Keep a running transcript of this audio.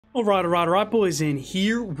All right, boys, and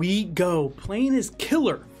here we go. Playing as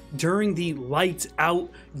Killer during the Lights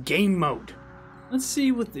Out game mode. Let's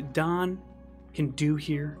see what the Don can do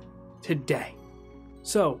here today.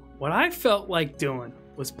 So, what I felt like doing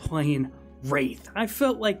was playing Wraith. I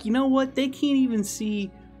felt like, you know what, they can't even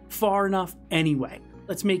see far enough anyway.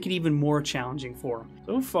 Let's make it even more challenging for them.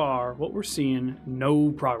 So far, what we're seeing,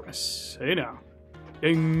 no progress. Hey now.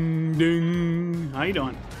 Ding, ding. How you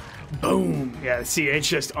doing? Boom. Yeah, see, it's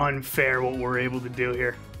just unfair what we're able to do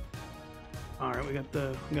here. All right, we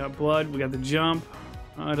got blood, we got the jump.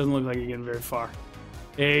 Oh, it doesn't look like you're getting very far.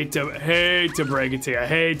 Hate to break it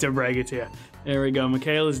to you. There we go.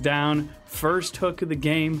 Michaela's down. First hook of the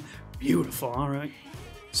game. Beautiful. All right.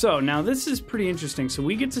 So now this is pretty interesting. So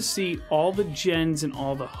we get to see all the gens and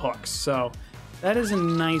all the hooks. So that is a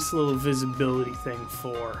nice little visibility thing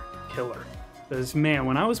for Killer. Because man,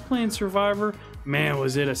 when I was playing Survivor, man,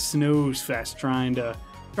 was it a snooze fest trying to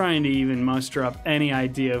even muster up any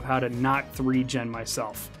idea of how to not 3-gen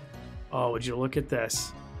myself. Oh, would you look at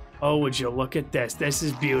this? Oh, would you look at this? This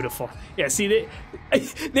is beautiful. Yeah, see,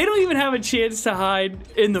 they don't even have a chance to hide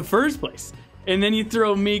in the first place. And then you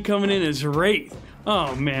throw me coming in as Wraith.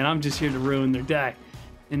 Oh man, I'm just here to ruin their day.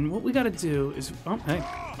 And what we gotta do is, oh, hey,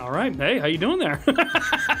 all right, hey, how you doing there?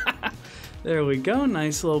 There we go,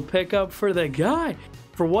 nice little pickup for the guy.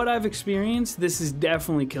 For what I've experienced, this is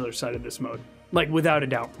definitely Killer side of this mode. Like, without a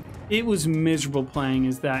doubt. It was miserable playing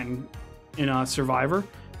as that in Survivor.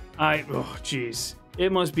 Oh, jeez.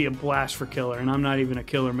 It must be a blast for Killer, and I'm not even a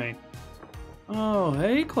Killer main. Oh,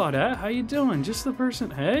 hey, Claudette, how you doing? Just the person.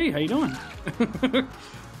 Hey, how you doing?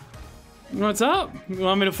 What's up? You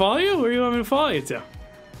want me to follow you? Where do you want me to follow you to?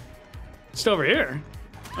 Just over here.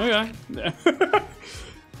 Okay.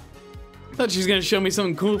 Thought she was gonna show me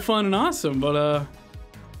something cool, fun, and awesome, but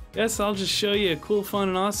guess I'll just show you a cool, fun,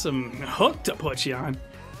 and awesome hook to put you on.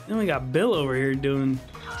 Then we got Bill over here doing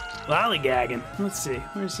lollygagging. Let's see,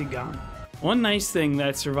 where's he gone? One nice thing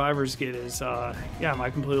that survivors get is, yeah, am I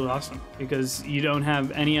completely lost him? Because you don't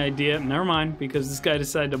have any idea. Never mind, because this guy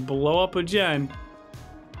decided to blow up a gen.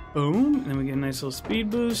 Boom, and we get a nice little speed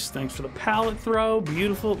boost. Thanks for the pallet throw,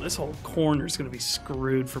 beautiful. This whole corner is gonna be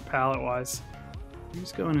screwed for pallet-wise.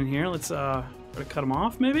 He's going in here. Let's try to cut him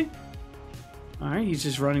off, maybe. All right, he's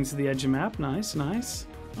just running to the edge of the map. Nice, nice.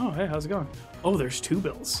 Oh, hey, how's it going? Oh, there's 2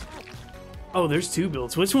 builds. Oh, there's 2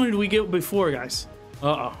 builds. Which one did we get before, guys?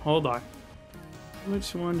 Uh-oh, hold on.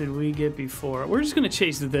 Which one did we get before? We're just gonna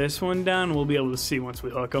chase this one down, and we'll be able to see once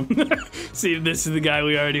we hook him. See if this is the guy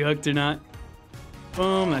we already hooked or not.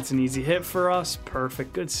 Boom, that's an easy hit for us.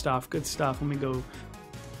 Perfect, good stuff, good stuff. Let me go,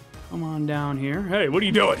 come on down here. Hey, what are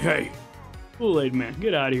you doing? Hey. Kool-Aid man,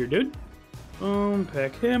 get out of here, dude. Boom,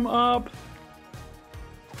 pick him up.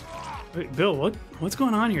 Wait, Bill, what's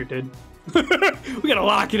going on here, dude? We gotta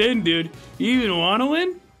lock it in, dude. You even want to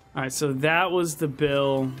win? All right, so that was the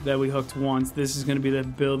Bill that we hooked once. This is gonna be the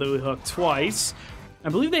Bill that we hooked twice. I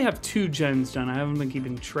believe they have 2 gens done. I haven't been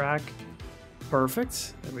keeping track.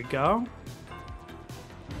 Perfect, there we go.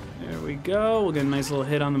 There we go. We'll get a nice little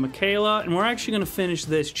hit on the Michaela, and we're actually gonna finish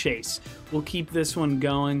this chase. We'll keep this one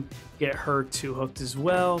going. Get her 2 hooked as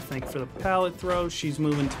well. Thank you for the pallet throw. She's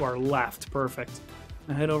moving to our left. Perfect.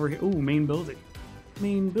 Now head over here. Ooh, main building.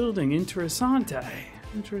 Main building. Interessante.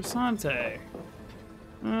 Interessante.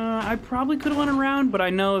 I probably could have went around, but I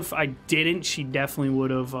know if I didn't, she definitely would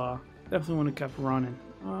have kept running.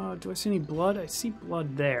 Do I see any blood? I see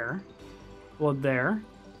blood there. Blood there.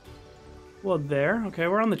 Blood there. Okay,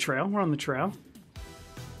 we're on the trail. We're on the trail.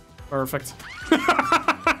 Perfect.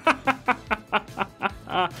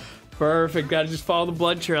 Perfect. Gotta just follow the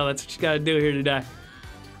blood trail. That's what you gotta do here today.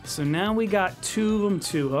 So now we got 2 of them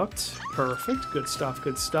 2 hooked. Perfect. Good stuff.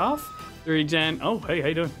 Good stuff. 3-gen. Oh, hey, how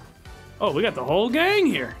you doing? Oh, we got the whole gang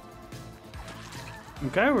here.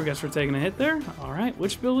 Okay, I guess we're taking a hit there. All right,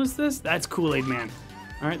 which build is this? That's Kool-Aid Man.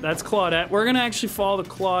 All right, that's Claudette. We're gonna actually follow the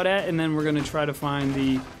Claudette, and then we're gonna try to find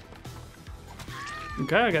the.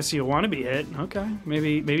 Okay, I guess you want to be hit. Okay,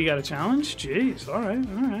 maybe you got a challenge. Jeez. All right,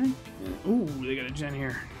 all right. Ooh, they got a gen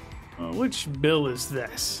here. Which Bill is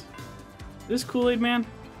this? This Kool-Aid Man?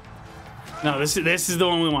 No, this is the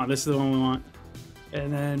one we want. This is the one we want.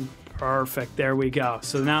 And then perfect. There we go.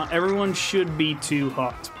 So now everyone should be 2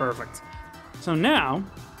 hooked. Perfect. So now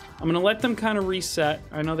I'm gonna let them kind of reset.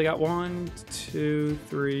 I know they got 1, 2,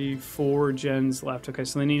 3, 4 gens left. Okay,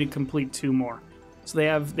 so they need to complete 2 more.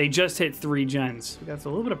 So they just hit 3 gens. We got a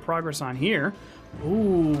little bit of progress on here.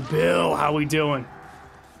 Ooh, Bill, how we doing?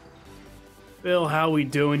 Bill, how we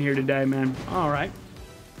doing here today, man? All right.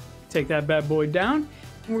 Take that bad boy down.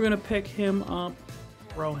 And we're gonna pick him up,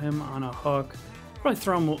 throw him on a hook. Probably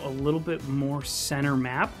throw them a little bit more center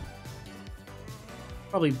map.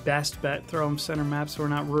 Probably best bet, throw them center map so we're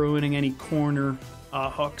not ruining any corner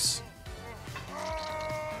hooks.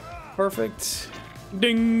 Perfect.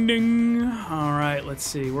 Ding, ding. All right, let's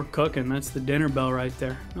see. We're cooking. That's the dinner bell right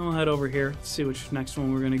there. I'll head over here. Let's see which next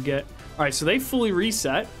one we're going to get. All right, so they fully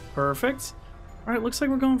reset. Perfect. All right, looks like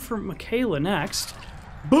we're going for Michaela next.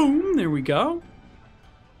 Boom, there we go.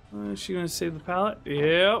 Is she going to save the pallet?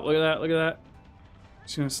 Yeah, look at that, look at that.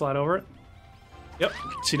 She's going to slide over it. Yep,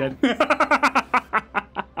 she did.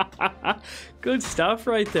 Good stuff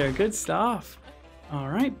right there, good stuff. All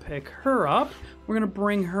right, pick her up. We're gonna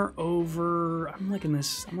bring her over. I'm liking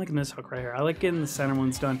this hook right here. I like getting the center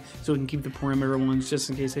ones done so we can keep the perimeter ones just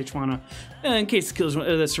in case they wanna, in case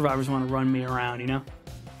the survivors wanna run me around, you know?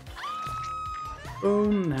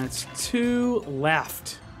 Boom, that's 2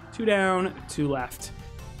 left. 2 down, 2 left.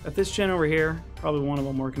 Got this gen over here. Probably one of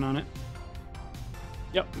them working on it.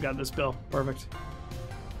 Yep, we got this, Bill. Perfect.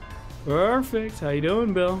 Perfect. How you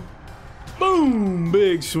doing, Bill? Boom!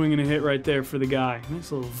 Big swing and a hit right there for the guy.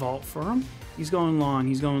 Nice little vault for him. He's going long.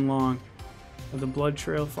 He's going long. The blood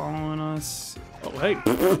trail following us. Oh, hey.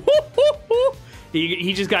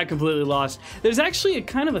 He just got completely lost. There's actually a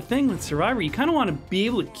kind of a thing with Survivor. You kind of want to be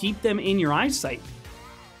able to keep them in your eyesight.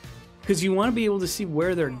 Because you want to be able to see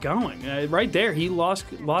where they're going. Right there, he lost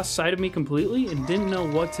sight of me completely and didn't know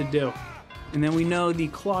what to do. And then we know the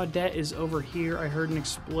Claudette is over here. I heard an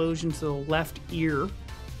explosion to the left ear.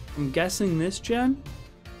 I'm guessing this gen?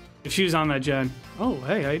 If she was on that gen. Oh,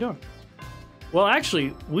 hey, how you doing? Well,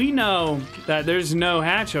 actually, we know that there's no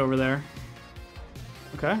hatch over there.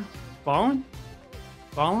 Okay. Falling?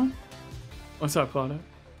 Falling? What's up, Claudette?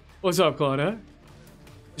 What's up, Claudette?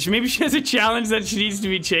 Maybe she has a challenge that she needs to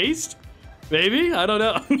be chased? Maybe? I don't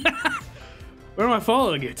know. Where am I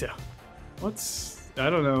following it to? I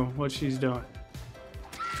don't know what she's doing.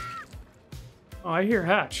 Oh, I hear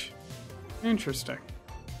hatch. Interesting.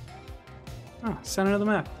 Oh, center of the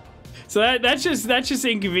map. So that's just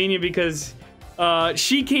inconvenient because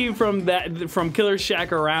she came from Killer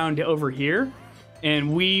Shack around to over here,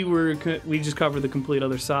 and we just covered the complete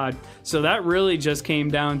other side. So that really just came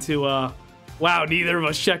down to wow, neither of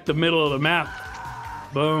us checked the middle of the map.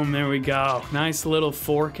 Boom, there we go. Nice little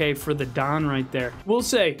 4K for the Don right there. We'll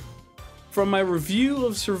say, from my review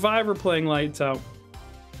of Survivor playing Lights Out,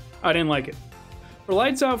 I didn't like it. For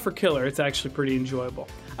Lights Out for Killer, it's actually pretty enjoyable.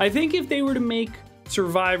 I think if they were to make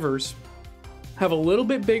Survivors have a little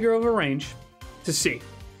bit bigger of a range to see,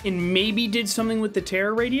 and maybe did something with the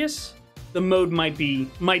terror radius, the mode might be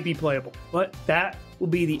playable. But that will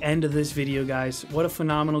be the end of this video, guys. What a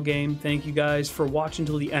phenomenal game. Thank you guys for watching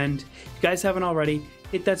till the end. If you guys haven't already,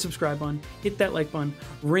 hit that subscribe button, hit that like button,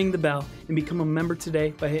 ring the bell, and become a member today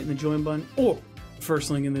by hitting the join button or the first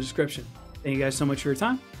link in the description. Thank you guys so much for your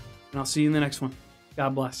time, and I'll see you in the next one.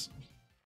 God bless.